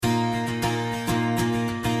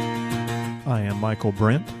I am Michael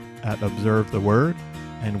Brent at Observe the Word,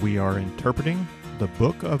 and we are interpreting the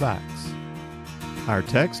book of Acts. Our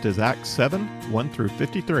text is Acts 7, 1 through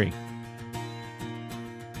 53.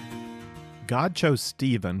 God chose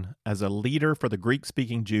Stephen as a leader for the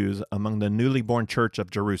Greek-speaking Jews among the newly born church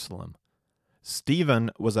of Jerusalem.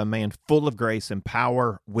 Stephen was a man full of grace and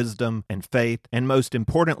power, wisdom and faith, and most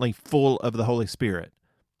importantly, full of the Holy Spirit.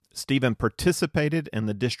 Stephen participated in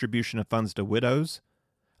the distribution of funds to widows.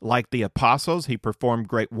 Like the apostles, he performed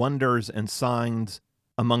great wonders and signs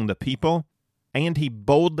among the people, and he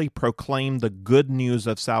boldly proclaimed the good news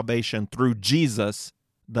of salvation through Jesus,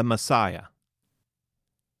 the Messiah.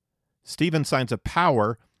 Stephen's signs of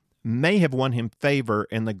power may have won him favor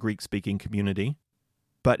in the Greek-speaking community,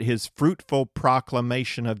 but his fruitful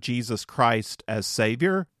proclamation of Jesus Christ as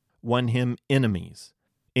Savior won him enemies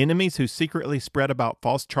who secretly spread about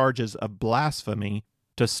false charges of blasphemy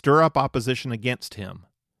to stir up opposition against him.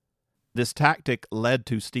 This tactic led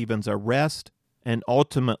to Stephen's arrest and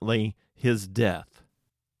ultimately his death.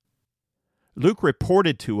 Luke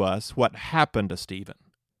reported to us what happened to Stephen.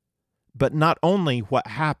 But not only what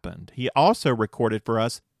happened, he also recorded for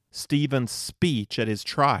us Stephen's speech at his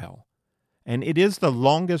trial. And it is the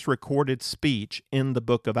longest recorded speech in the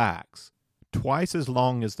book of Acts, twice as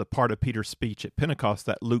long as the part of Peter's speech at Pentecost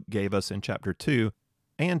that Luke gave us in chapter 2,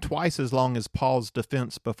 and twice as long as Paul's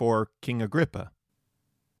defense before King Agrippa.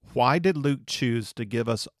 Why did Luke choose to give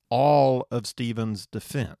us all of Stephen's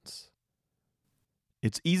defense?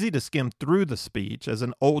 It's easy to skim through the speech as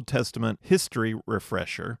an Old Testament history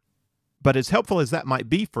refresher, but as helpful as that might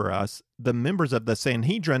be for us, the members of the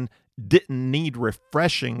Sanhedrin didn't need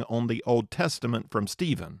refreshing on the Old Testament from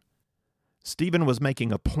Stephen. Stephen was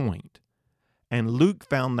making a point, and Luke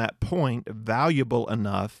found that point valuable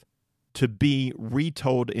enough to be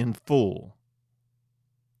retold in full.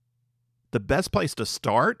 The best place to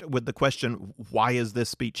start with the question, why is this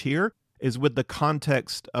speech here, is with the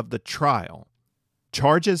context of the trial.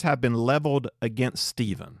 Charges have been leveled against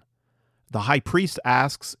Stephen. The high priest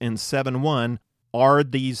asks in 7:1, are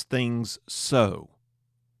these things so?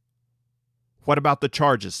 What about the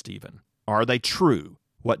charges, Stephen? Are they true?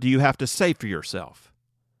 What do you have to say for yourself?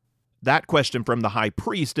 That question from the high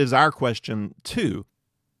priest is our question too.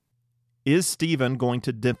 Is Stephen going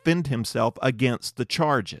to defend himself against the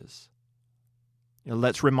charges?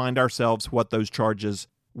 Let's remind ourselves what those charges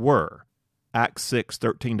were. Acts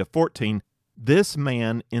 6:13-14. This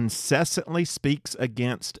man incessantly speaks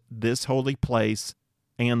against this holy place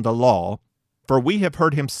and the law, for we have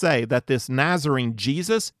heard him say that this Nazarene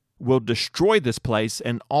Jesus will destroy this place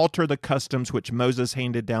and alter the customs which Moses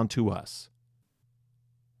handed down to us.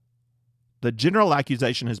 The general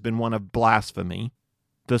accusation has been one of blasphemy.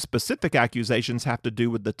 The specific accusations have to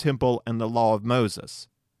do with the temple and the law of Moses.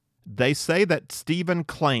 They say that Stephen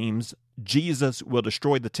claims Jesus will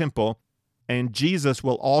destroy the temple and Jesus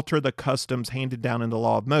will alter the customs handed down in the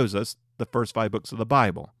law of Moses, the first 5 books of the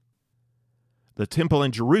Bible. The temple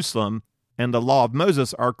in Jerusalem and the law of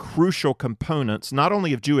Moses are crucial components not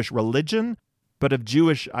only of Jewish religion, but of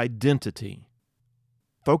Jewish identity.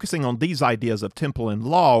 Focusing on these ideas of temple and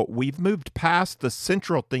law, we've moved past the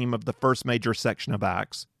central theme of the first major section of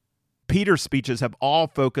Acts. Peter's speeches have all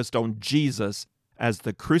focused on Jesus as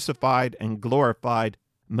the crucified and glorified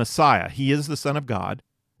Messiah. He is the Son of God.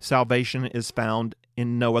 Salvation is found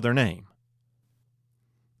in no other name.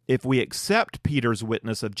 If we accept Peter's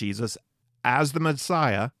witness of Jesus as the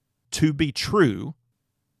Messiah to be true,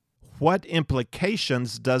 what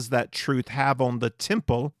implications does that truth have on the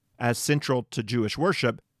temple as central to Jewish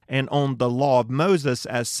worship and on the law of Moses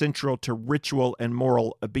as central to ritual and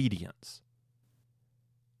moral obedience?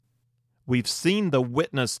 We've seen the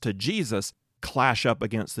witness to Jesus clash up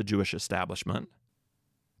against the Jewish establishment.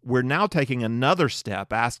 We're now taking another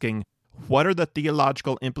step, asking, what are the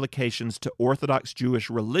theological implications to Orthodox Jewish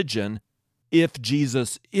religion if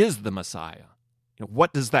Jesus is the Messiah?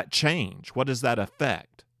 What does that change? What does that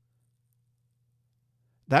affect?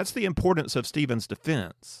 That's the importance of Stephen's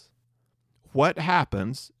defense. What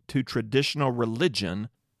happens to traditional religion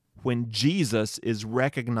when Jesus is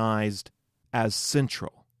recognized as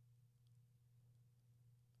central?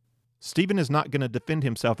 Stephen is not going to defend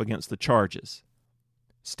himself against the charges.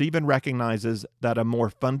 Stephen recognizes that a more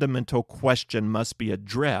fundamental question must be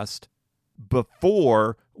addressed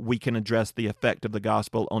before we can address the effect of the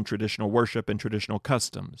gospel on traditional worship and traditional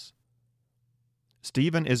customs.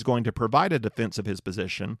 Stephen is going to provide a defense of his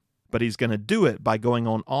position, but he's going to do it by going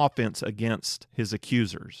on offense against his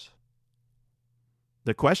accusers.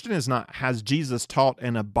 The question is not, has Jesus taught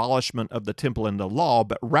an abolishment of the temple and the law,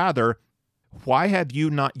 but rather, why have you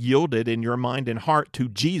not yielded in your mind and heart to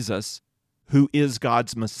Jesus, who is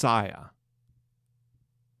God's Messiah?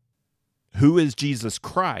 Who is Jesus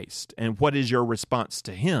Christ, and what is your response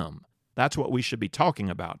to him? That's what we should be talking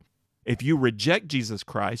about. If you reject Jesus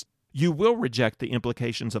Christ, you will reject the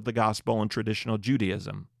implications of the gospel and traditional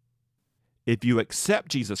Judaism. If you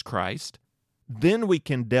accept Jesus Christ, then we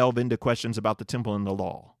can delve into questions about the temple and the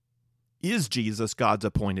law. Is Jesus God's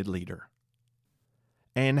appointed leader?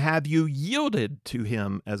 And have you yielded to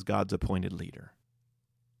him as God's appointed leader?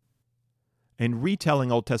 In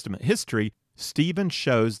retelling Old Testament history, Stephen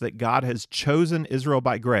shows that God has chosen Israel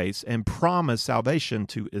by grace and promised salvation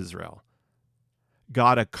to Israel.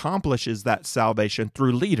 God accomplishes that salvation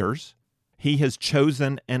through leaders he has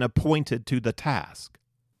chosen and appointed to the task.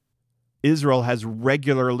 Israel has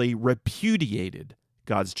regularly repudiated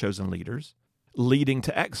God's chosen leaders, leading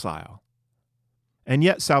to exile. And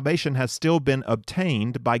yet salvation has still been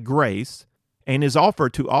obtained by grace and is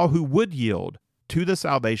offered to all who would yield to the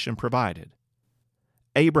salvation provided.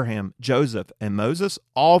 Abraham, Joseph, and Moses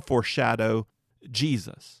all foreshadow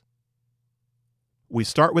Jesus. We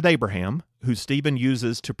start with Abraham, who Stephen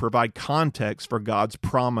uses to provide context for God's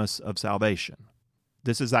promise of salvation.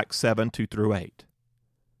 This is Acts 7, 2-8.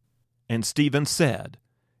 And Stephen said,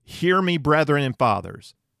 "Hear me, brethren and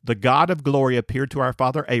fathers. The God of glory appeared to our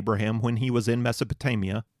father Abraham when he was in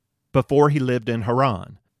Mesopotamia, before he lived in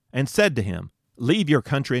Haran, and said to him, 'Leave your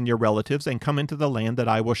country and your relatives and come into the land that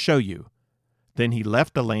I will show you.' Then he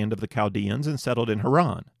left the land of the Chaldeans and settled in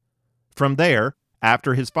Haran. From there,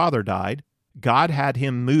 after his father died, God had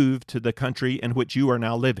him move to the country in which you are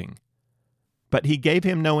now living. But he gave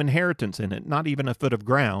him no inheritance in it, not even a foot of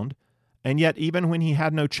ground, and yet even when he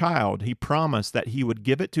had no child, he promised that he would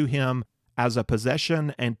give it to him as a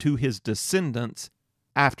possession and to his descendants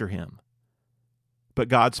after him. But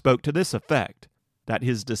God spoke to this effect, that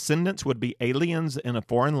his descendants would be aliens in a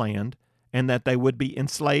foreign land, and that they would be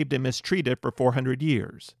enslaved and mistreated for 400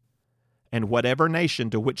 years. And whatever nation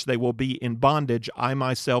to which they will be in bondage, I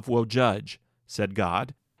myself will judge, said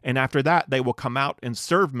God, and after that they will come out and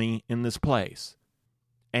serve me in this place.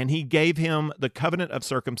 And he gave him the covenant of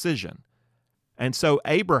circumcision. And so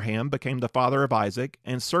Abraham became the father of Isaac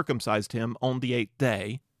and circumcised him on the 8th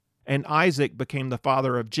day, and Isaac became the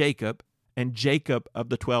father of Jacob, and Jacob of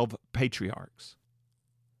the 12 patriarchs.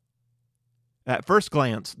 At first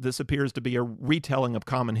glance, this appears to be a retelling of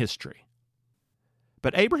common history.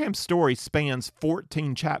 But Abraham's story spans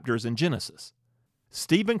 14 chapters in Genesis.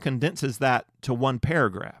 Stephen condenses that to one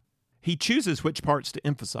paragraph. He chooses which parts to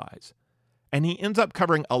emphasize, and he ends up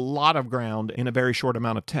covering a lot of ground in a very short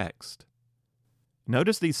amount of text.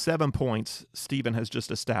 Notice these 7 points Stephen has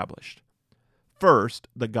just established. First,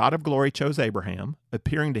 the God of glory chose Abraham,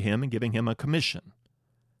 appearing to him and giving him a commission.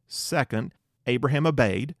 Second, Abraham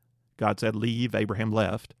obeyed. God said, leave. Abraham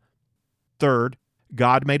left. Third,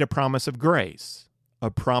 God made a promise of grace, a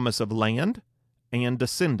promise of land and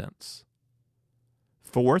descendants.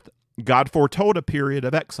 Fourth, God foretold a period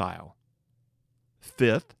of exile.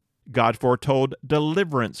 Fifth, God foretold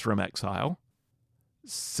deliverance from exile.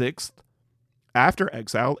 Sixth, after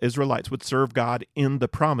exile, Israelites would serve God in the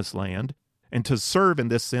promised land, and to serve in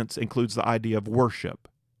this sense includes the idea of worship.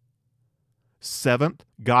 Seventh,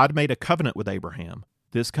 God made a covenant with Abraham.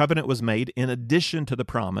 This covenant was made in addition to the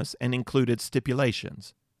promise and included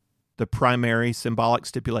stipulations. The primary symbolic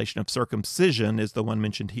stipulation of circumcision is the one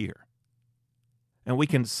mentioned here. And we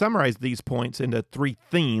can summarize these points into 3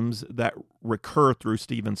 themes that recur through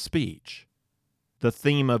Stephen's speech. The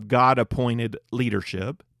theme of God-appointed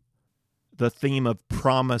leadership, the theme of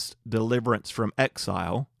promised deliverance from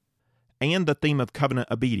exile, and the theme of covenant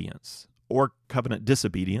obedience, or covenant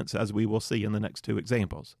disobedience, as we will see in the next 2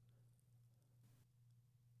 examples.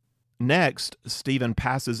 Next, Stephen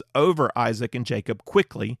passes over Isaac and Jacob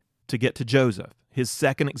quickly to get to Joseph, his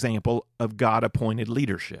second example of God-appointed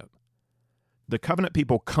leadership. The covenant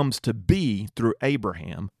people comes to be through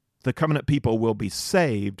Abraham. The covenant people will be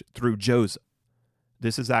saved through Joseph.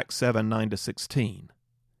 This is Acts 7, 9-16.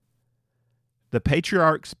 The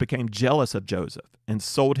patriarchs became jealous of Joseph and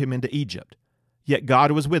sold him into Egypt. Yet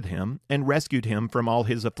God was with him and rescued him from all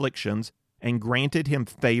his afflictions and granted him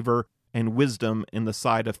favor and wisdom in the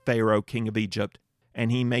sight of Pharaoh, king of Egypt,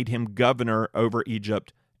 and he made him governor over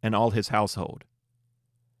Egypt and all his household.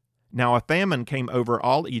 Now a famine came over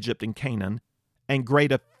all Egypt and Canaan, and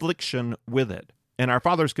great affliction with it, and our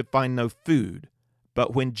fathers could find no food.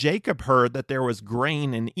 But when Jacob heard that there was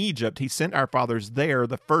grain in Egypt, he sent our fathers there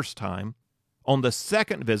the first time. On the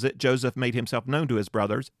second visit, Joseph made himself known to his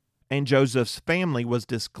brothers, and Joseph's family was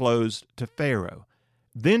disclosed to Pharaoh.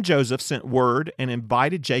 Then Joseph sent word and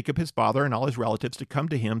invited Jacob his father and all his relatives to come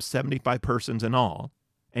to him, 75 persons in all.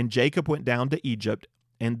 And Jacob went down to Egypt,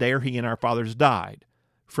 and there he and our fathers died.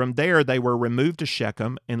 From there they were removed to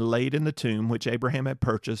Shechem and laid in the tomb which Abraham had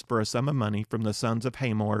purchased for a sum of money from the sons of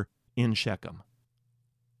Hamor in Shechem.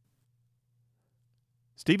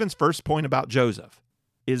 Stephen's first point about Joseph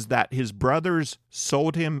is that his brothers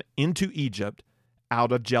sold him into Egypt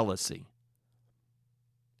out of jealousy.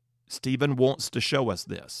 Stephen wants to show us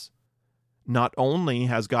this. Not only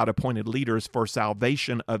has God appointed leaders for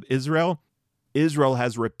salvation of Israel, Israel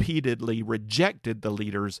has repeatedly rejected the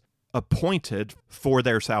leaders appointed for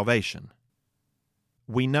their salvation.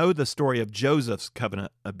 We know the story of Joseph's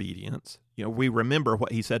covenant obedience. We remember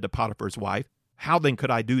what he said to Potiphar's wife. How then could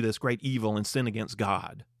I do this great evil and sin against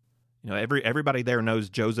God? Everybody there knows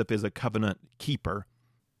Joseph is a covenant keeper.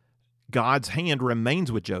 God's hand remains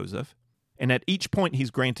with Joseph, and at each point he's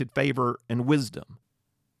granted favor and wisdom.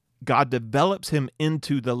 God develops him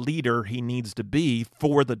into the leader he needs to be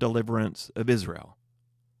for the deliverance of Israel.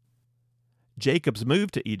 Jacob's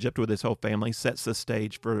move to Egypt with his whole family sets the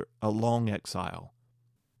stage for a long exile.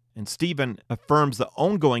 And Stephen affirms the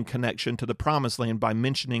ongoing connection to the Promised Land by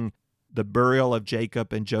mentioning the burial of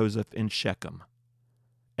Jacob and Joseph in Shechem.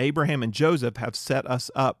 Abraham and Joseph have set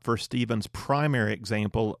us up for Stephen's primary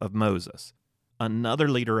example of Moses, another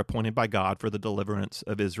leader appointed by God for the deliverance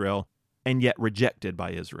of Israel, and yet rejected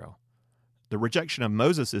by Israel. The rejection of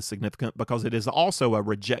Moses is significant because it is also a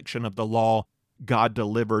rejection of the law God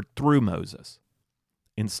delivered through Moses.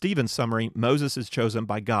 In Stephen's summary, Moses is chosen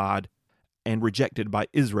by God and rejected by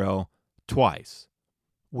Israel twice.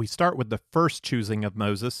 We start with the first choosing of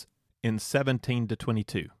Moses in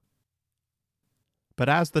 17-22. But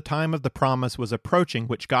as the time of the promise was approaching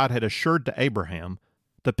which God had assured to Abraham,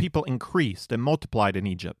 the people increased and multiplied in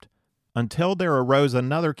Egypt, until there arose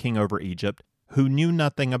another king over Egypt who knew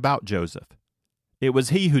nothing about Joseph. It was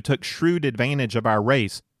he who took shrewd advantage of our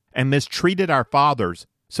race and mistreated our fathers,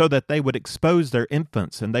 so that they would expose their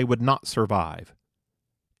infants and they would not survive.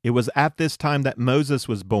 It was at this time that Moses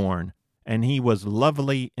was born, and he was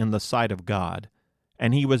lovely in the sight of God.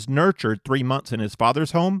 And he was nurtured 3 months in his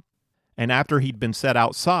father's home, and after he'd been set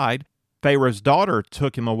outside, Pharaoh's daughter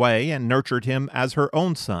took him away and nurtured him as her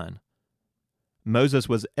own son. Moses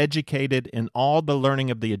was educated in all the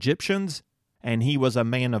learning of the Egyptians, and he was a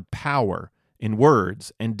man of power in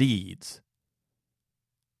words and deeds.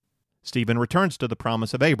 Stephen returns to the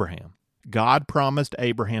promise of Abraham. God promised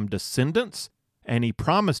Abraham descendants, and he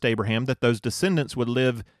promised Abraham that those descendants would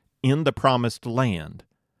live in the promised land.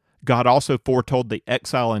 God also foretold the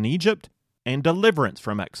exile in Egypt and deliverance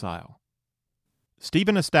from exile.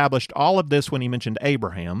 Stephen established all of this when he mentioned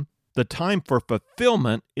Abraham. The time for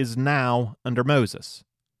fulfillment is now under Moses.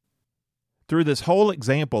 Through this whole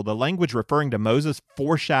example, the language referring to Moses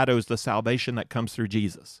foreshadows the salvation that comes through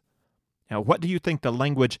Jesus. Now, what do you think the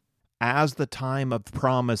language "as the time of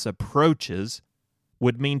promise approaches"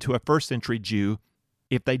 would mean to a first-century Jew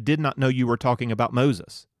if they did not know you were talking about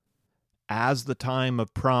Moses? As the time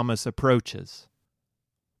of promise approaches.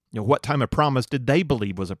 What time of promise did they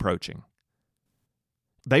believe was approaching?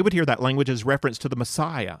 They would hear that language as reference to the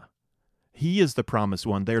Messiah. He is the promised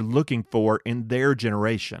one they're looking for in their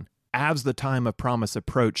generation. As the time of promise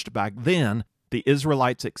approached back then, the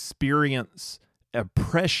Israelites experience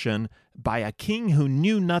oppression by a king who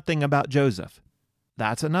knew nothing about Joseph.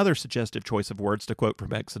 That's another suggestive choice of words to quote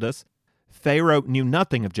from Exodus. Pharaoh knew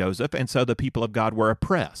nothing of Joseph, and so the people of God were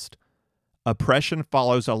oppressed. Oppression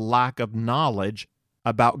follows a lack of knowledge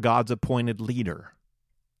about God's appointed leader.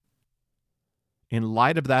 In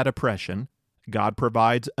light of that oppression, God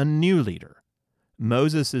provides a new leader.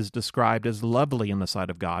 Moses is described as lovely in the sight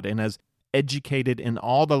of God and as educated in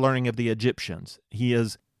all the learning of the Egyptians. He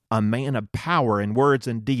is a man of power in words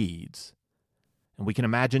and deeds. And we can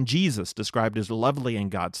imagine Jesus described as lovely in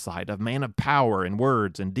God's sight, a man of power in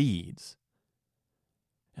words and deeds.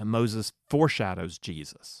 And Moses foreshadows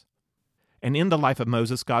Jesus. And in the life of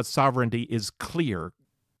Moses, God's sovereignty is clear.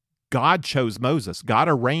 God chose Moses. God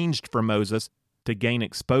arranged for Moses to gain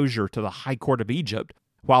exposure to the high court of Egypt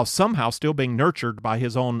while somehow still being nurtured by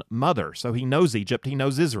his own mother. So he knows Egypt, he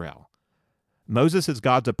knows Israel. Moses is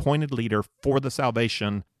God's appointed leader for the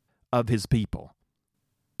salvation of his people.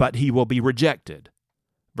 But he will be rejected.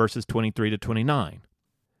 Verses 23-29.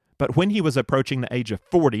 But when he was approaching the age of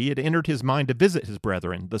 40, it entered his mind to visit his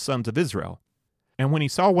brethren, the sons of Israel. And when he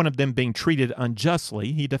saw one of them being treated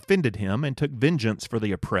unjustly, he defended him and took vengeance for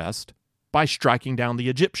the oppressed by striking down the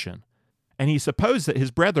Egyptian. And he supposed that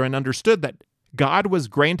his brethren understood that God was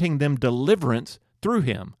granting them deliverance through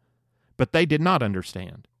him, but they did not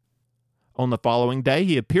understand. On the following day,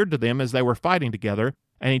 he appeared to them as they were fighting together,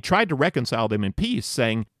 and he tried to reconcile them in peace,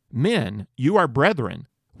 saying, "Men, you are brethren.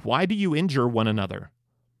 Why do you injure one another?"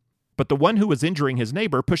 But the one who was injuring his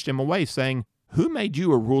neighbor pushed him away, saying, "Who made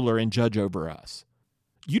you a ruler and judge over us?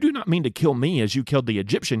 You do not mean to kill me as you killed the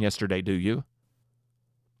Egyptian yesterday, do you?"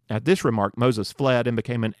 At this remark, Moses fled and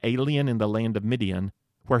became an alien in the land of Midian,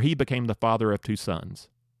 where he became the father of 2 sons.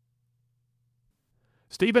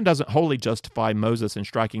 Stephen doesn't wholly justify Moses in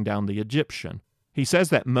striking down the Egyptian. He says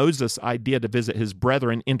that Moses' idea to visit his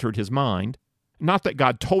brethren entered his mind, not that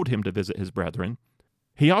God told him to visit his brethren.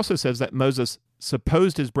 He also says that Moses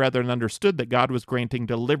supposed his brethren understood that God was granting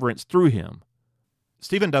deliverance through him.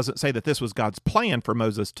 Stephen doesn't say that this was God's plan for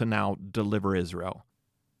Moses to now deliver Israel.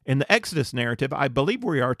 In the Exodus narrative, I believe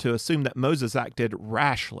we are to assume that Moses acted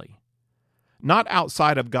rashly, not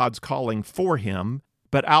outside of God's calling for him,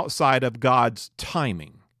 but outside of God's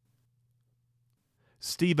timing.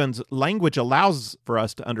 Stephen's language allows for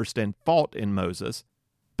us to understand fault in Moses,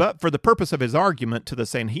 but for the purpose of his argument to the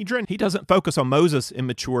Sanhedrin, he doesn't focus on Moses'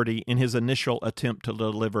 immaturity in his initial attempt to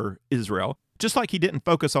deliver Israel, just like he didn't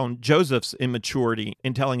focus on Joseph's immaturity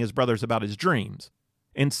in telling his brothers about his dreams.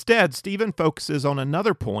 Instead, Stephen focuses on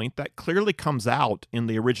another point that clearly comes out in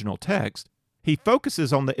the original text. He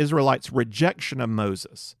focuses on the Israelites' rejection of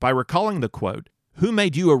Moses by recalling the quote, "Who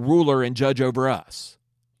made you a ruler and judge over us?"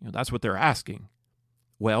 That's what they're asking.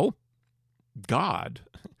 Well, God.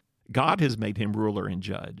 God has made him ruler and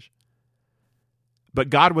judge. But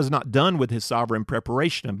God was not done with his sovereign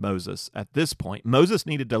preparation of Moses at this point. Moses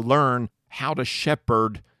needed to learn how to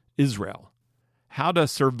shepherd Israel, how to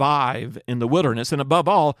survive in the wilderness, and above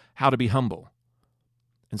all, how to be humble.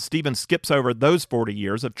 And Stephen skips over those 40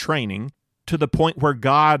 years of training to the point where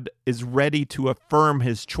God is ready to affirm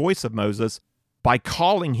his choice of Moses by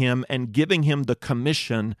calling him and giving him the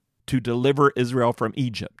commission to deliver Israel from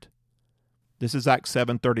Egypt. This is Acts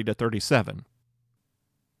 7:30-37.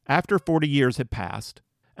 After 40 years had passed,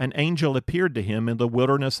 an angel appeared to him in the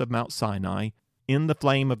wilderness of Mount Sinai in the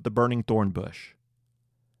flame of the burning thorn bush.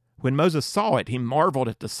 When Moses saw it, he marveled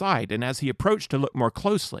at the sight, and as he approached to look more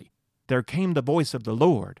closely, there came the voice of the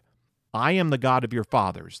Lord, "I am the God of your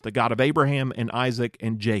fathers, the God of Abraham and Isaac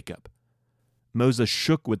and Jacob." Moses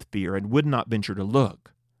shook with fear and would not venture to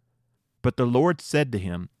look. But the Lord said to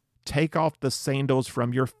him, "Take off the sandals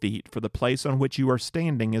from your feet, for the place on which you are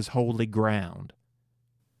standing is holy ground.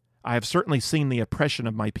 I have certainly seen the oppression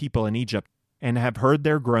of my people in Egypt, and have heard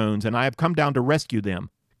their groans, and I have come down to rescue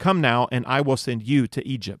them. Come now, and I will send you to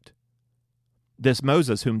Egypt." This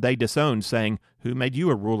Moses, whom they disowned, saying, "Who made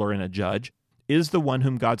you a ruler and a judge?" is the one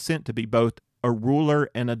whom God sent to be both a ruler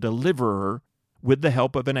and a deliverer, with the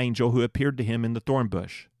help of an angel who appeared to him in the thorn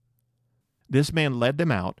bush. This man led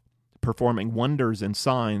them out, performing wonders and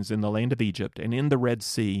signs in the land of Egypt and in the Red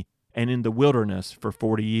Sea and in the wilderness for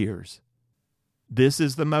 40 years. This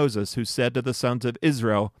is the Moses who said to the sons of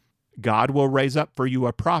Israel, "God will raise up for you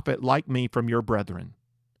a prophet like me from your brethren."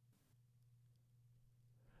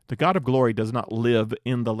 The God of glory does not live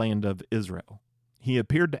in the land of Israel. He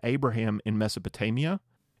appeared to Abraham in Mesopotamia.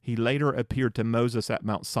 He later appeared to Moses at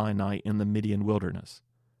Mount Sinai in the Midian wilderness.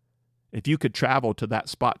 If you could travel to that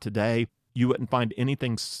spot today, you wouldn't find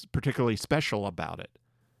anything particularly special about it.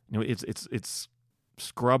 It's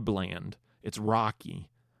scrubland. It's rocky.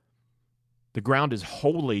 The ground is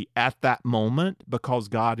holy at that moment because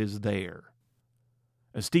God is there.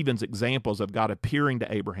 As Stephen's examples of God appearing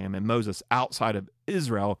to Abraham and Moses outside of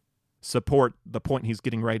Israel support the point he's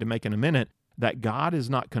getting ready to make in a minute, that God is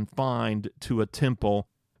not confined to a temple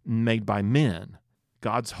made by men.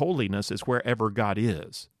 God's holiness is wherever God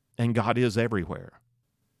is, and God is everywhere.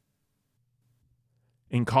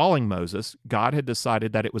 In calling Moses, God had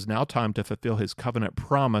decided that it was now time to fulfill his covenant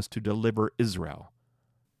promise to deliver Israel.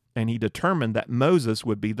 And he determined that Moses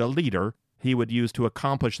would be the leader he would use to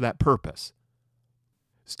accomplish that purpose.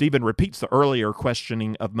 Stephen repeats the earlier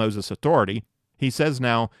questioning of Moses' authority. He says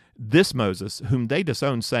now, this Moses, whom they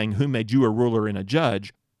disowned, saying, "Who made you a ruler and a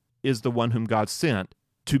judge?" is the one whom God sent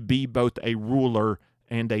to be both a ruler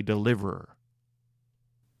and a deliverer.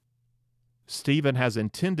 Stephen has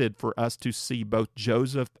intended for us to see both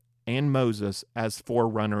Joseph and Moses as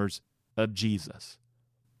forerunners of Jesus.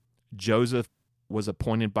 Joseph was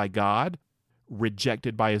appointed by God,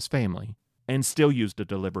 rejected by his family, and still used to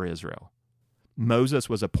deliver Israel. Moses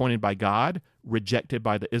was appointed by God, rejected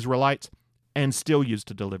by the Israelites, and still used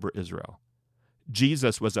to deliver Israel.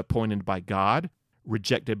 Jesus was appointed by God,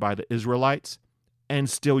 rejected by the Israelites, and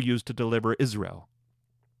still used to deliver Israel.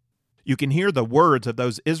 You can hear the words of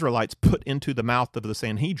those Israelites put into the mouth of the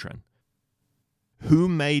Sanhedrin. Who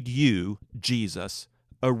made you, Jesus,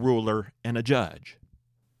 a ruler and a judge?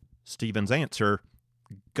 Stephen's answer,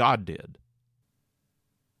 God did.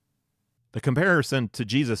 The comparison to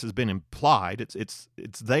Jesus has been implied. It's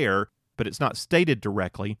there, but it's not stated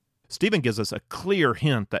directly. Stephen gives us a clear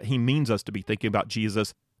hint that he means us to be thinking about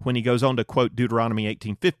Jesus when he goes on to quote Deuteronomy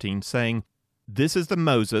 18:15, saying, "This is the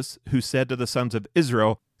Moses who said to the sons of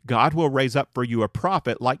Israel, God will raise up for you a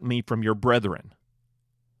prophet like me from your brethren."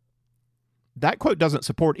 That quote doesn't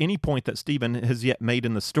support any point that Stephen has yet made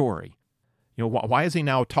in the story. Why is he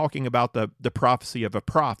now talking about the prophecy of a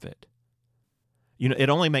prophet? It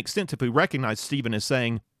only makes sense if we recognize Stephen is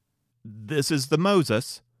saying, this is the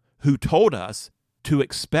Moses who told us to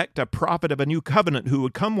expect a prophet of a new covenant who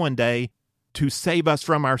would come one day to save us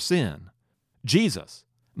from our sin. Jesus.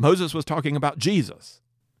 Moses was talking about Jesus.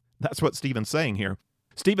 That's what Stephen's saying here.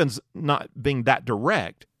 Stephen's not being that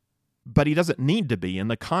direct, but he doesn't need to be. In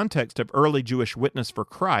the context of early Jewish witness for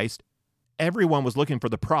Christ, everyone was looking for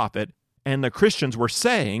the prophet, and the Christians were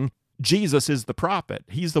saying, Jesus is the prophet.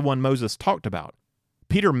 He's the one Moses talked about.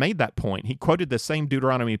 Peter made that point. He quoted the same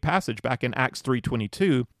Deuteronomy passage back in Acts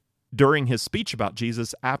 3:22 during his speech about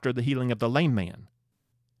Jesus after the healing of the lame man.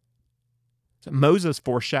 So Moses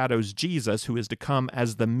foreshadows Jesus, who is to come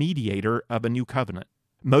as the mediator of a new covenant.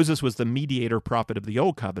 Moses was the mediator prophet of the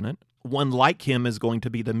old covenant. One like him is going to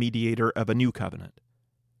be the mediator of a new covenant.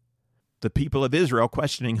 The people of Israel,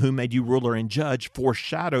 questioning who made you ruler and judge,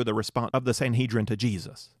 foreshadow the response of the Sanhedrin to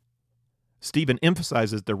Jesus. Stephen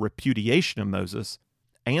emphasizes the repudiation of Moses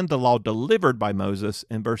and the law delivered by Moses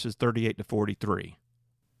in verses 38 to 43.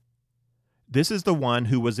 This is the one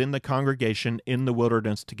who was in the congregation in the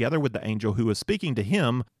wilderness together with the angel who was speaking to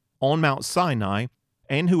him on Mount Sinai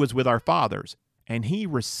and who was with our fathers, and he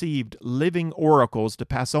received living oracles to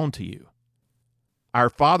pass on to you. Our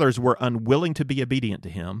fathers were unwilling to be obedient to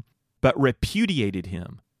him, but repudiated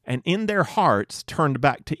him, and in their hearts turned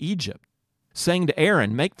back to Egypt, saying to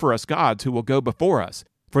Aaron, make for us gods who will go before us.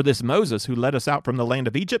 For this Moses who led us out from the land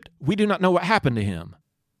of Egypt, we do not know what happened to him.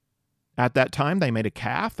 At that time they made a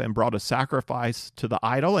calf and brought a sacrifice to the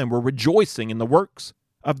idol and were rejoicing in the works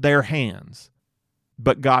of their hands.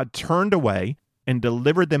 But God turned away and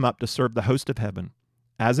delivered them up to serve the host of heaven.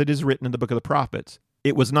 As it is written in the book of the prophets,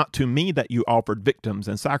 it was not to me that you offered victims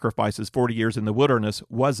and sacrifices 40 years in the wilderness,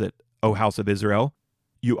 was it, O house of Israel?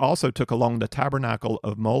 You also took along the tabernacle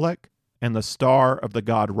of Molech and the star of the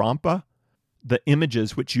god Rampa, the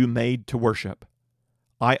images which you made to worship.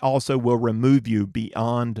 I also will remove you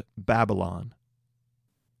beyond Babylon.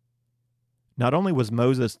 Not only was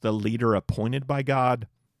Moses the leader appointed by God,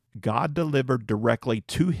 God delivered directly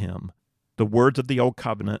to him the words of the old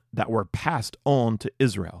covenant that were passed on to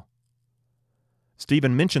Israel.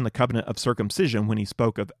 Stephen mentioned the covenant of circumcision when he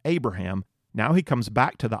spoke of Abraham. Now he comes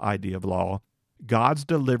back to the idea of law. God's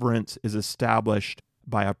deliverance is established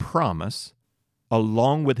by a promise.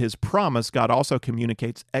 Along with his promise, God also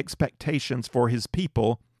communicates expectations for his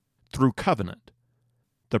people through covenant.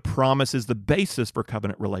 The promise is the basis for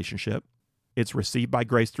covenant relationship. It's received by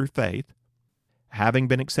grace through faith. Having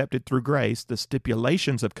been accepted through grace, the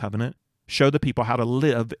stipulations of covenant show the people how to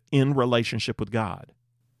live in relationship with God.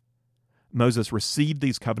 Moses received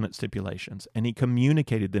these covenant stipulations, and he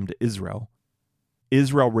communicated them to Israel.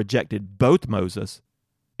 Israel rejected both Moses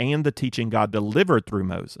and the teaching God delivered through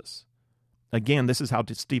Moses. Again, this is how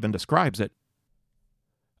Stephen describes it.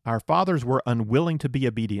 Our fathers were unwilling to be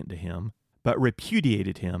obedient to him, but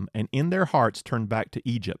repudiated him, and in their hearts turned back to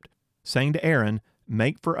Egypt, saying to Aaron,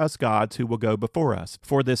 make for us gods who will go before us.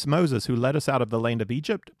 For this Moses who led us out of the land of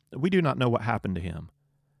Egypt, we do not know what happened to him.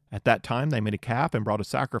 At that time they made a calf and brought a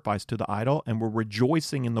sacrifice to the idol, and were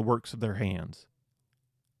rejoicing in the works of their hands.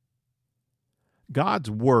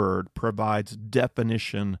 God's word provides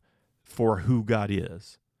definition for who God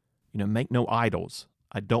is. Make no idols.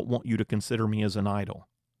 I don't want you to consider me as an idol.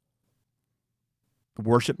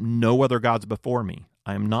 Worship no other gods before me.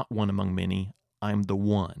 I am not one among many. I am the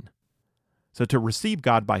one. So to receive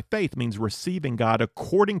God by faith means receiving God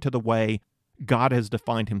according to the way God has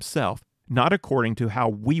defined himself, not according to how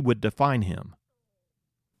we would define him.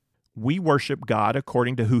 We worship God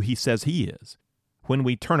according to who he says he is. When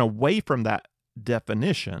we turn away from that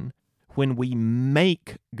definition, when we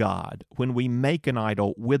make God, when we make an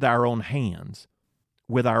idol with our own hands,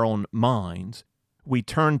 with our own minds, we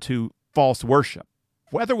turn to false worship.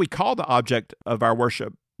 Whether we call the object of our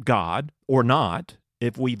worship God or not,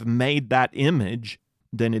 if we've made that image,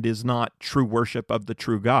 then it is not true worship of the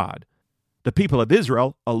true God. The people of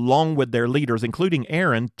Israel, along with their leaders, including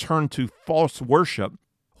Aaron, turned to false worship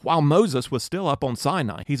while Moses was still up on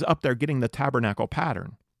Sinai. He's up there getting the tabernacle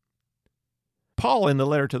pattern. Paul, in the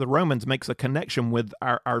letter to the Romans, makes a connection with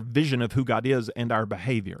our vision of who God is and our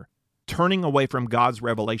behavior. Turning away from God's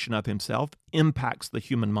revelation of himself impacts the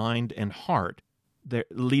human mind and heart,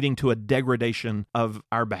 leading to a degradation of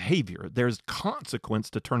our behavior. There's consequence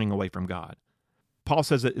to turning away from God. Paul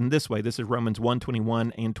says it in this way. This is Romans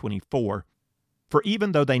 1:21 and 24. For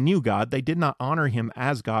even though they knew God, they did not honor him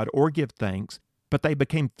as God or give thanks, but they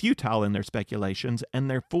became futile in their speculations, and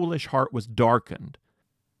their foolish heart was darkened.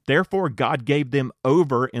 Therefore God gave them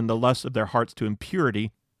over in the lust of their hearts to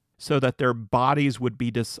impurity, so that their bodies would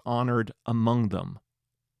be dishonored among them.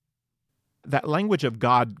 That language of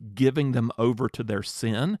God giving them over to their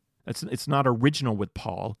sin, it's not original with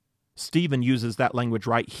Paul. Stephen uses that language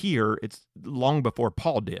right here. It's long before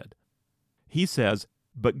Paul did. He says,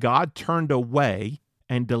 but God turned away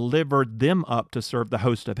and delivered them up to serve the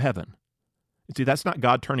host of heaven. You see, that's not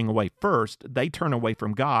God turning away first. They turn away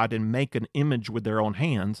from God and make an image with their own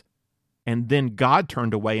hands. And then God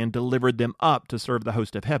turned away and delivered them up to serve the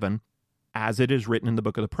host of heaven. As it is written in the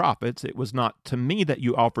book of the prophets, it was not to me that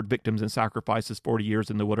you offered victims and sacrifices 40 years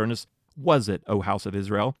in the wilderness, was it, O house of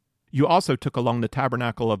Israel? You also took along the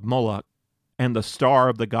tabernacle of Moloch and the star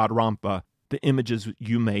of the god Rampha, the images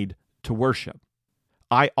you made to worship.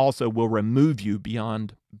 I also will remove you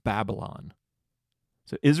beyond Babylon.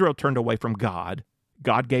 So Israel turned away from God.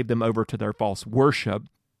 God gave them over to their false worship,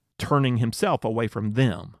 turning himself away from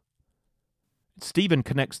them. Stephen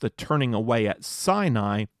connects the turning away at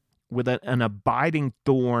Sinai with an abiding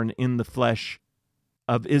thorn in the flesh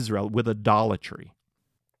of Israel, with idolatry.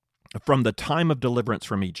 From the time of deliverance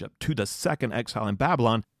from Egypt to the second exile in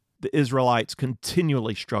Babylon, the Israelites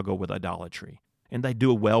continually struggle with idolatry. And they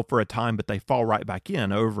do well for a time, but they fall right back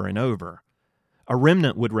in over and over. A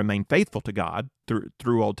remnant would remain faithful to God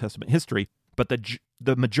through Old Testament history, but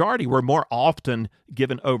the majority were more often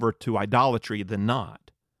given over to idolatry than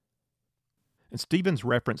not. And Stephen's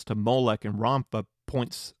reference to Molech and Rampha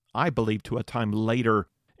points, I believe, to a time later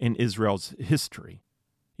in Israel's history.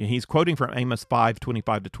 He's quoting from Amos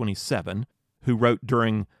 5:25-27, who wrote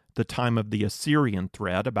during the time of the Assyrian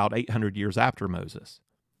threat about 800 years after Moses.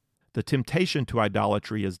 The temptation to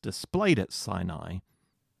idolatry is displayed at Sinai.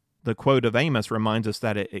 The quote of Amos reminds us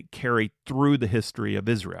that it carried through the history of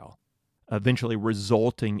Israel, eventually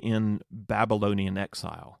resulting in Babylonian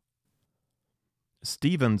exile.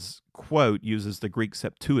 Stephen's quote uses the Greek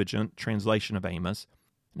Septuagint translation of Amos.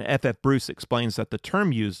 F.F. Bruce explains that the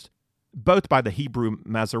term used both by the Hebrew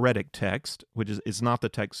Masoretic text, which is not the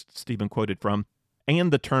text Stephen quoted from,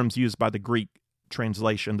 and the terms used by the Greek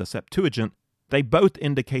translation, the Septuagint, they both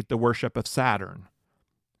indicate the worship of Saturn.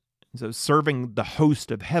 So serving the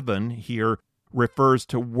host of heaven here refers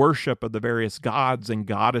to worship of the various gods and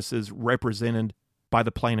goddesses represented by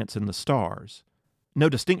the planets and the stars. No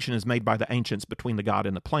distinction is made by the ancients between the god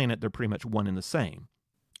and the planet. They're pretty much one and the same.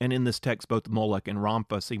 And in this text, both Moloch and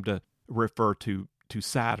Rampha seem to refer to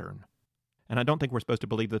Saturn. And I don't think we're supposed to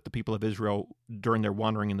believe that the people of Israel, during their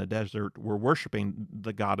wandering in the desert, were worshiping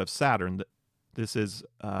the god of Saturn. This is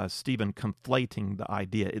Stephen conflating the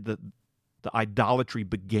idea. The idolatry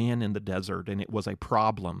began in the desert, and it was a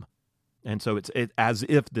problem. And so it's as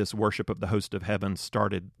if this worship of the host of heaven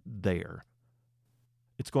started there.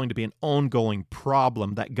 It's going to be an ongoing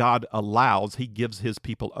problem that God allows. He gives his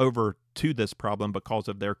people over to this problem because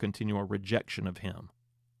of their continual rejection of him.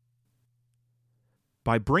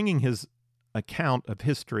 By bringing his account of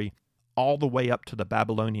history all the way up to the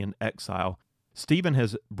Babylonian exile, Stephen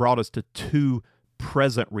has brought us to two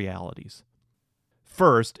present realities.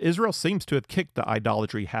 First, Israel seems to have kicked the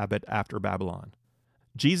idolatry habit after Babylon.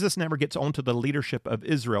 Jesus never gets onto the leadership of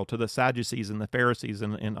Israel, to the Sadducees and the Pharisees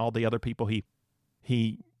and all the other people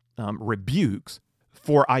he rebukes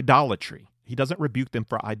for idolatry. He doesn't rebuke them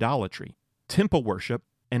for idolatry. Temple worship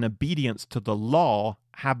and obedience to the law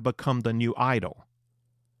have become the new idol.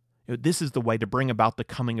 This is the way to bring about the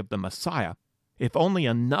coming of the Messiah. If only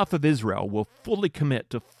enough of Israel will fully commit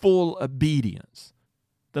to full obedience,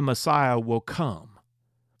 the Messiah will come.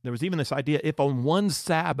 There was even this idea, if on one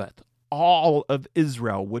Sabbath all of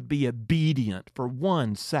Israel would be obedient for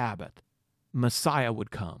one Sabbath, Messiah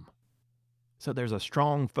would come. So there's a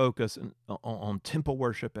strong focus on temple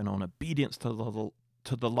worship and on obedience to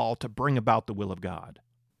the law to bring about the will of God.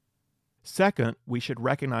 Second, we should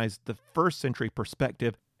recognize the first century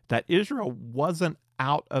perspective that Israel wasn't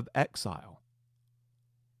out of exile.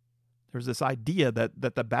 There's this idea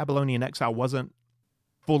that the Babylonian exile wasn't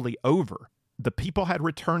fully over. The people had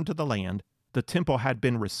returned to the land, the temple had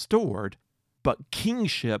been restored, but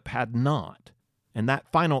kingship had not. And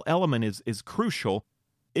that final element is crucial.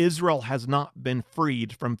 Israel has not been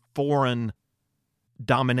freed from foreign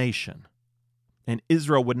domination. And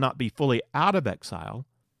Israel would not be fully out of exile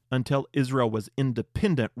until Israel was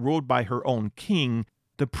independent, ruled by her own king,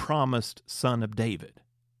 the promised son of David.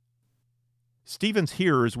 Stephen's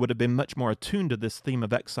hearers would have been much more attuned to this theme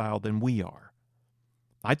of exile than we are.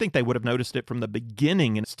 I think they would have noticed it from the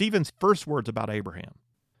beginning in Stephen's first words about Abraham.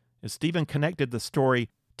 As Stephen connected the story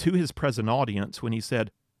to his present audience when he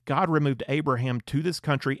said, God removed Abraham to this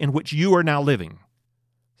country in which you are now living.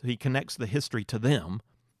 So he connects the history to them.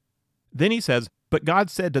 Then he says, but God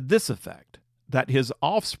said to this effect, that his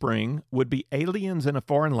offspring would be aliens in a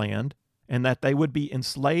foreign land, and that they would be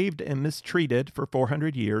enslaved and mistreated for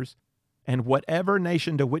 400 years, and whatever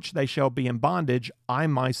nation to which they shall be in bondage, I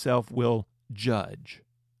myself will judge.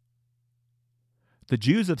 The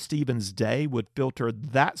Jews of Stephen's day would filter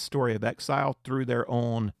that story of exile through their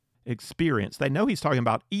own experience. They know he's talking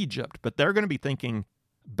about Egypt, but they're going to be thinking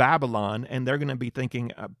Babylon, and they're going to be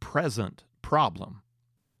thinking a present problem.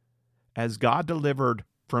 As God delivered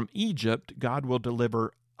from Egypt, God will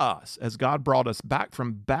deliver us. As God brought us back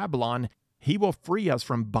from Babylon, he will free us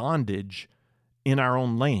from bondage in our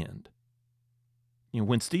own land.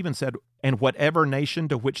 When Stephen said, and whatever nation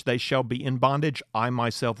to which they shall be in bondage, I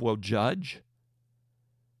myself will judge.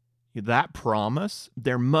 That promise,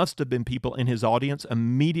 there must have been people in his audience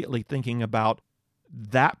immediately thinking about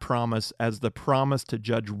that promise as the promise to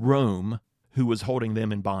judge Rome, who was holding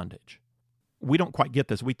them in bondage. We don't quite get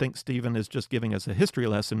this. We think Stephen is just giving us a history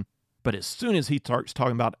lesson, but as soon as he starts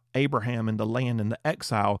talking about Abraham and the land and the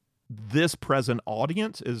exile, this present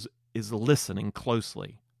audience is listening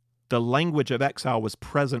closely. The language of exile was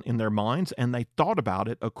present in their minds, and they thought about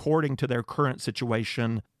it according to their current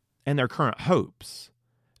situation and their current hopes.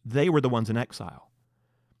 They were the ones in exile.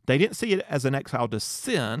 They didn't see it as an exile to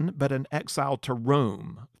sin, but an exile to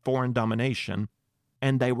Rome, foreign domination,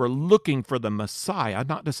 and they were looking for the Messiah,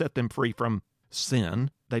 not to set them free from sin.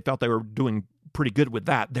 They felt they were doing pretty good with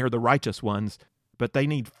that. They're the righteous ones, but they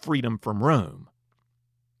need freedom from Rome.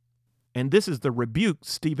 And this is the rebuke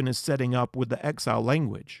Stephen is setting up with the exile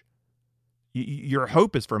language. Your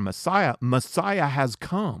hope is for Messiah. Messiah has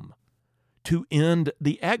come to end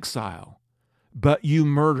the exile, but you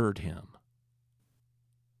murdered him.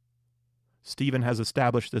 Stephen has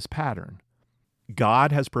established this pattern.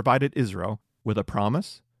 God has provided Israel with a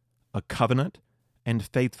promise, a covenant, and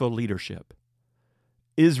faithful leadership.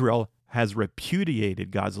 Israel has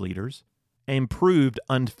repudiated God's leaders and proved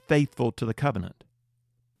unfaithful to the covenant.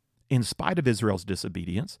 In spite of Israel's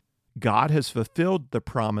disobedience, God has fulfilled the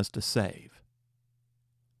promise to save.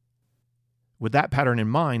 With that pattern in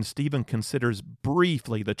mind, Stephen considers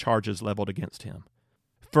briefly the charges leveled against him.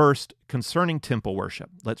 First, concerning temple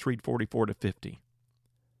worship. Let's read 44 to 50.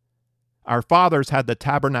 Our fathers had the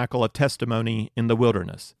tabernacle of testimony in the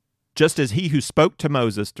wilderness, just as he who spoke to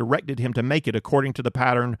Moses directed him to make it according to the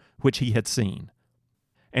pattern which he had seen.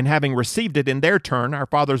 And having received it in their turn, our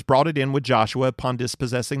fathers brought it in with Joshua upon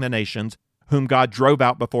dispossessing the nations, whom God drove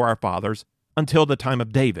out before our fathers, until the time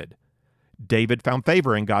of David. David found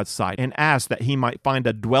favor in God's sight and asked that he might find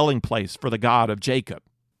a dwelling place for the God of Jacob.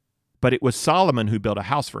 But it was Solomon who built a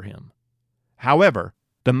house for him. However,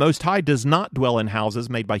 the Most High does not dwell in houses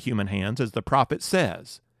made by human hands, as the prophet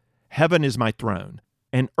says, Heaven is my throne,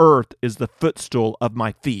 and earth is the footstool of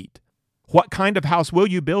my feet. What kind of house will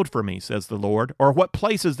you build for me, says the Lord, or what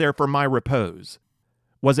place is there for my repose?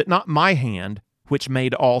 Was it not my hand which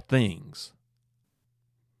made all things?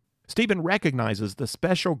 Stephen recognizes the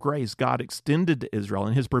special grace God extended to Israel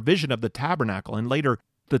in his provision of the tabernacle and later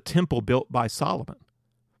the temple built by Solomon.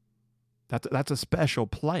 That's a special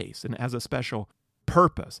place and has a special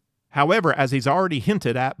purpose. However, as he's already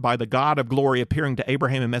hinted at by the God of glory appearing to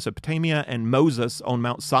Abraham in Mesopotamia and Moses on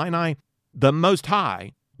Mount Sinai, the Most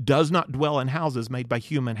High does not dwell in houses made by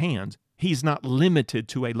human hands. He's not limited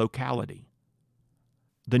to a locality.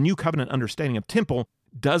 The New Covenant understanding of temple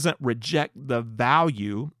doesn't reject the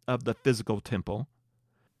value of the physical temple.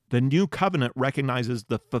 The New Covenant recognizes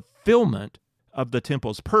the fulfillment of the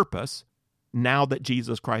temple's purpose now that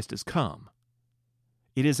Jesus Christ has come.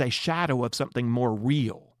 It is a shadow of something more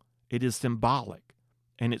real. It is symbolic,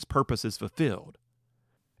 and its purpose is fulfilled.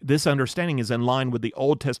 This understanding is in line with the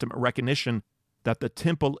Old Testament recognition that the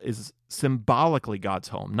temple is symbolically God's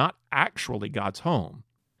home, not actually God's home.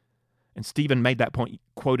 And Stephen made that point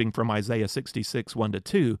quoting from Isaiah 66,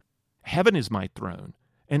 1-2. Heaven is my throne,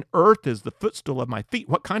 and earth is the footstool of my feet.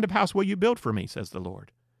 What kind of house will you build for me, says the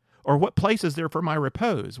Lord? Or what place is there for my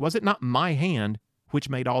repose? Was it not my hand which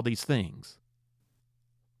made all these things?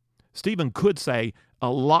 Stephen could say a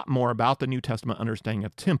lot more about the New Testament understanding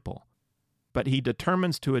of temple, but he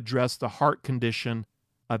determines to address the heart condition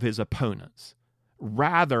of his opponents,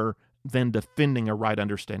 rather than defending a right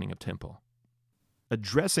understanding of temple.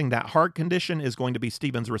 Addressing that heart condition is going to be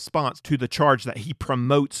Stephen's response to the charge that he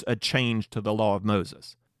promotes a change to the law of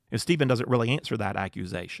Moses. If Stephen doesn't really answer that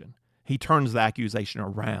accusation, he turns the accusation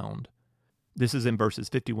around. This is in verses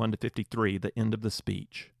 51 to 53, the end of the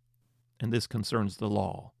speech. And this concerns the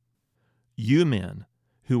law. You men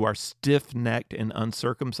who are stiff-necked and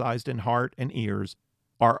uncircumcised in heart and ears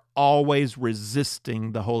are always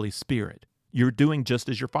resisting the Holy Spirit. You're doing just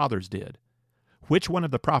as your fathers did. Which one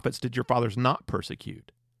of the prophets did your fathers not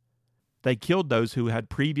persecute? They killed those who had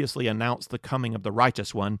previously announced the coming of the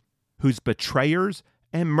righteous one, whose betrayers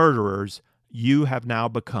and murderers you have now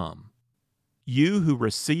become. You who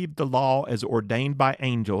received the law as ordained by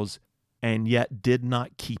angels and yet did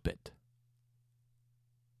not keep it.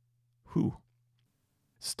 Whew.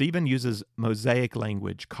 Stephen uses Mosaic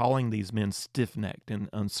language, calling these men stiff-necked and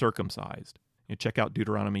uncircumcised. You check out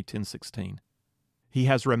Deuteronomy 10:16. He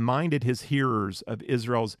has reminded his hearers of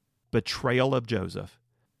Israel's betrayal of Joseph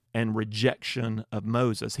and rejection of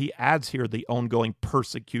Moses. He adds here the ongoing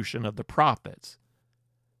persecution of the prophets.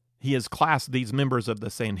 He has classed these members of the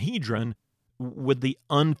Sanhedrin with the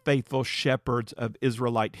unfaithful shepherds of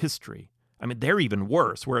Israelite history. I mean, they're even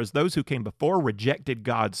worse. Whereas those who came before rejected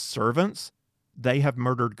God's servants, they have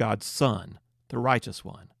murdered God's Son, the righteous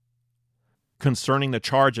one. Concerning the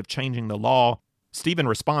charge of changing the law, Stephen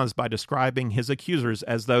responds by describing his accusers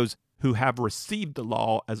as those who have received the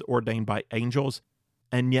law as ordained by angels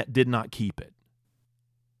and yet did not keep it.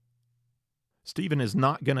 Stephen is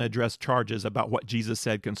not going to address charges about what Jesus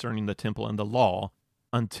said concerning the temple and the law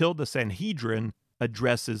until the Sanhedrin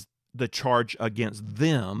addresses the charge against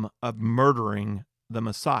them of murdering the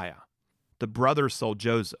Messiah. The brothers sold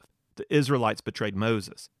Joseph. The Israelites betrayed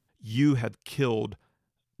Moses. You have killed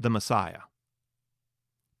the Messiah.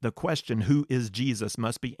 The question, who is Jesus,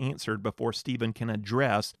 must be answered before Stephen can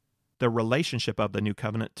address the relationship of the new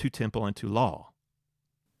covenant to temple and to law.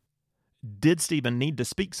 Did Stephen need to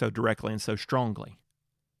speak so directly and so strongly?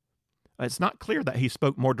 It's not clear that he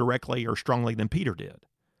spoke more directly or strongly than Peter did,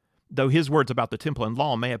 though his words about the temple and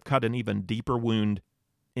law may have cut an even deeper wound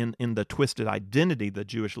in the twisted identity the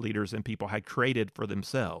Jewish leaders and people had created for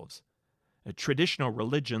themselves. Traditional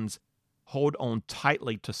religions hold on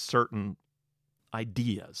tightly to certain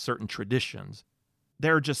ideas, certain traditions.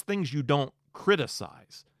 There are just things you don't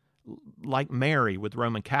criticize, like Mary with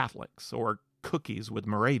Roman Catholics or cookies with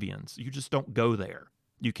Moravians. You just don't go there.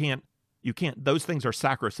 You can't, those things are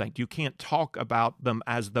sacrosanct. You can't talk about them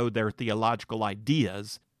as though they're theological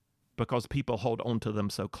ideas because people hold on to them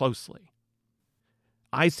so closely.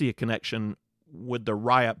 I see a connection with the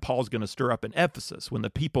riot Paul's going to stir up in Ephesus when the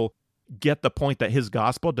people get the point that his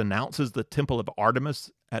gospel denounces the temple of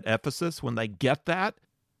Artemis at Ephesus. When they get that,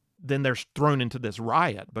 then they're thrown into this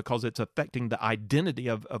riot because it's affecting the identity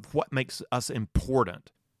of what makes us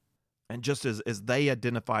important. And just as they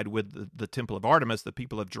identified with the temple of Artemis, the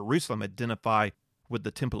people of Jerusalem identify with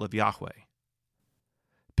the temple of Yahweh.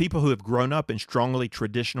 People who have grown up in strongly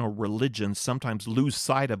traditional religions sometimes lose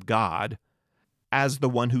sight of God as the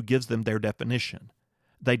one who gives them their definition.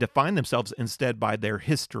 They define themselves instead by their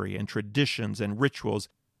history and traditions and rituals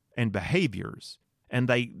and behaviors, and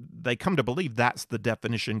they come to believe that's the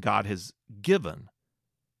definition God has given.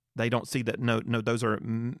 They don't see that, no, those are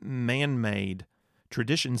man-made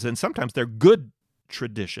traditions, and sometimes they're good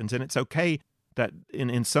traditions, and it's okay that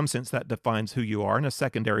in some sense that defines who you are in a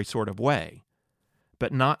secondary sort of way,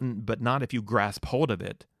 but not if you grasp hold of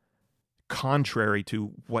it contrary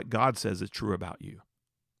to what God says is true about you.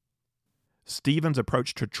 Stephen's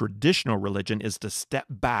approach to traditional religion is to step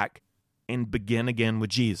back and begin again with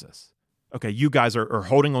Jesus. Okay, you guys are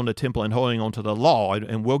holding on to temple and holding on to the law,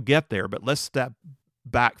 and we'll get there, but let's step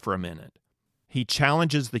back for a minute. He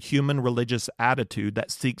challenges the human religious attitude that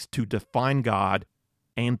seeks to define God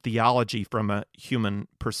and theology from a human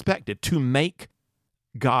perspective, to make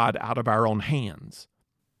God out of our own hands.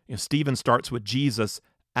 Stephen starts with Jesus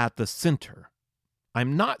at the center.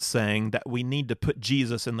 I'm not saying that we need to put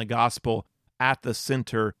Jesus in the gospel at the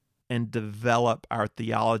center and develop our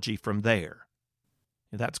theology from there.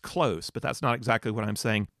 That's close, but that's not exactly what I'm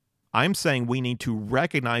saying. I'm saying we need to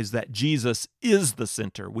recognize that Jesus is the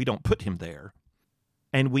center. We don't put him there.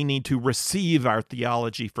 And we need to receive our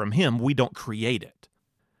theology from him. We don't create it.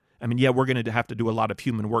 I mean, yeah, we're going to have to do a lot of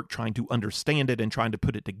human work trying to understand it and trying to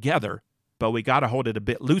put it together, but we got to hold it a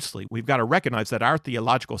bit loosely. We've got to recognize that our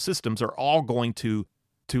theological systems are all going to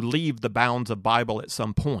leave the bounds of Bible at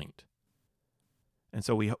some point. And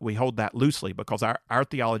so we hold that loosely because our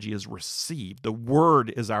theology is received. The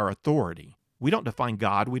Word is our authority. We don't define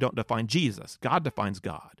God. We don't define Jesus. God defines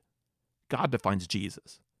God. God defines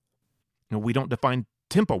Jesus. We don't define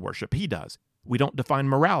temple worship. He does. We don't define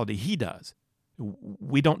morality. He does.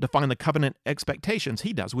 We don't define the covenant expectations.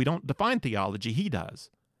 He does. We don't define theology. He does.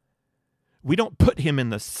 We don't put him in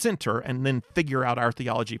the center and then figure out our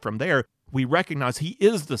theology from there. We recognize he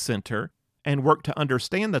is the center, and work to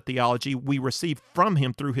understand the theology we receive from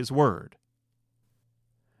him through his word.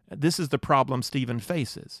 This is the problem Stephen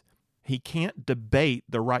faces. He can't debate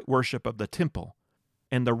the right worship of the temple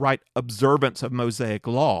and the right observance of Mosaic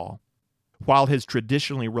law, while his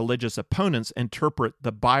traditionally religious opponents interpret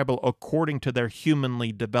the Bible according to their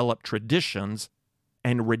humanly developed traditions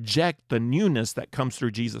and reject the newness that comes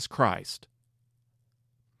through Jesus Christ.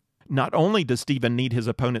 Not only does Stephen need his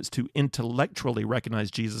opponents to intellectually recognize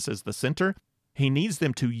Jesus as the center, he needs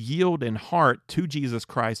them to yield in heart to Jesus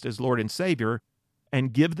Christ as Lord and Savior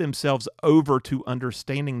and give themselves over to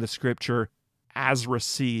understanding the Scripture as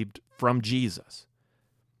received from Jesus.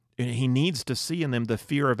 And he needs to see in them the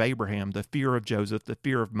fear of Abraham, the fear of Joseph, the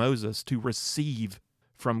fear of Moses to receive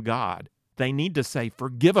from God. They need to say,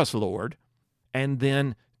 "Forgive us, Lord," and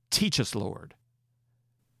then "Teach us, Lord."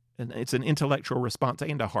 And it's an intellectual response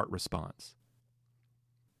and a heart response.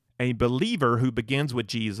 A believer who begins with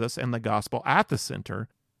Jesus and the gospel at the center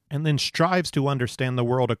and then strives to understand the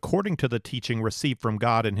world according to the teaching received from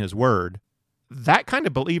God in his word, that kind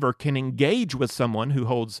of believer can engage with someone who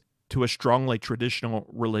holds to a strongly traditional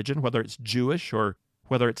religion, whether it's Jewish or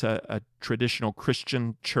whether it's a traditional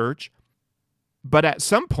Christian church. But at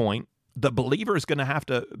some point, the believer is going to have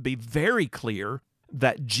to be very clear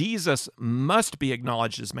that Jesus must be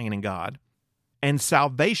acknowledged as man and God, and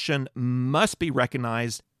salvation must be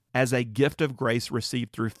recognized as a gift of grace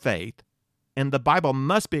received through faith, and the Bible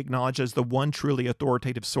must be acknowledged as the one truly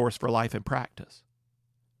authoritative source for life and practice.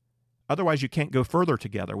 Otherwise, you can't go further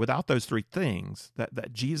together. Without those three things,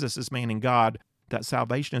 that Jesus is man and God, that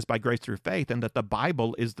salvation is by grace through faith, and that the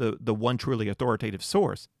Bible is the one truly authoritative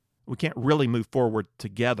source, we can't really move forward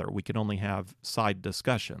together. We can only have side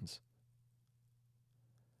discussions.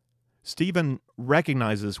 Stephen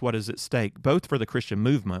recognizes what is at stake, both for the Christian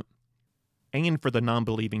movement and for the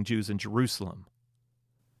non-believing Jews in Jerusalem.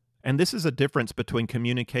 And this is a difference between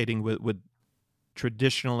communicating with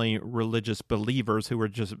traditionally religious believers who are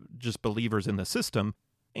just believers in the system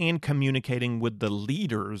and communicating with the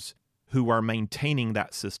leaders who are maintaining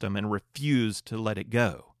that system and refuse to let it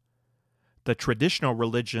go. The traditional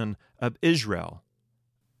religion of Israel,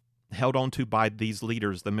 held onto by these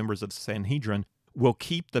leaders, the members of the Sanhedrin, will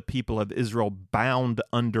keep the people of Israel bound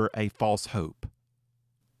under a false hope.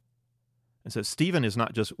 And so Stephen is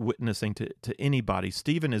not just witnessing to anybody.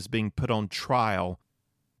 Stephen is being put on trial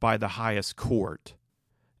by the highest court,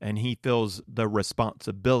 and he feels the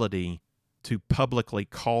responsibility to publicly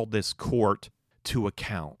call this court to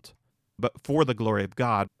account. But for the glory of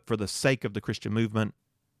God, for the sake of the Christian movement,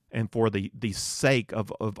 and for the sake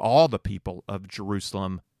of all the people of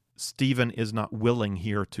Jerusalem, Stephen is not willing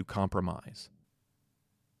here to compromise.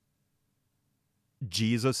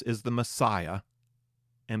 Jesus is the Messiah,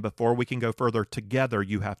 and before we can go further together,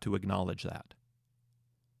 you have to acknowledge that.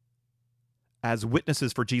 As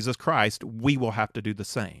witnesses for Jesus Christ, we will have to do the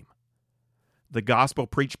same. The gospel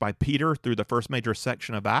preached by Peter through the first major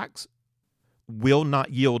section of Acts will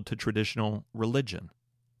not yield to traditional religion.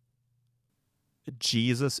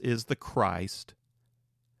 Jesus is the Christ.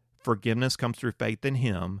 Forgiveness comes through faith in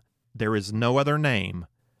him. There is no other name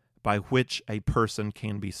by which a person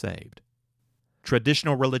can be saved.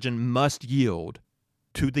 Traditional religion must yield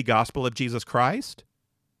to the gospel of Jesus Christ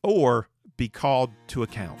or be called to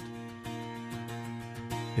account.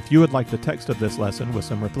 If you would like the text of this lesson with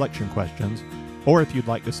some reflection questions, or if you'd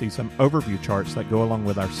like to see some overview charts that go along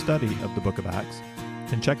with our study of the book of Acts,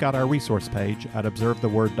 then check out our resource page at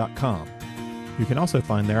observetheword.com. You can also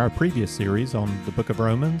find there our previous series on the book of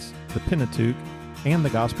Romans, the Pentateuch, and the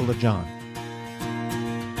Gospel of John.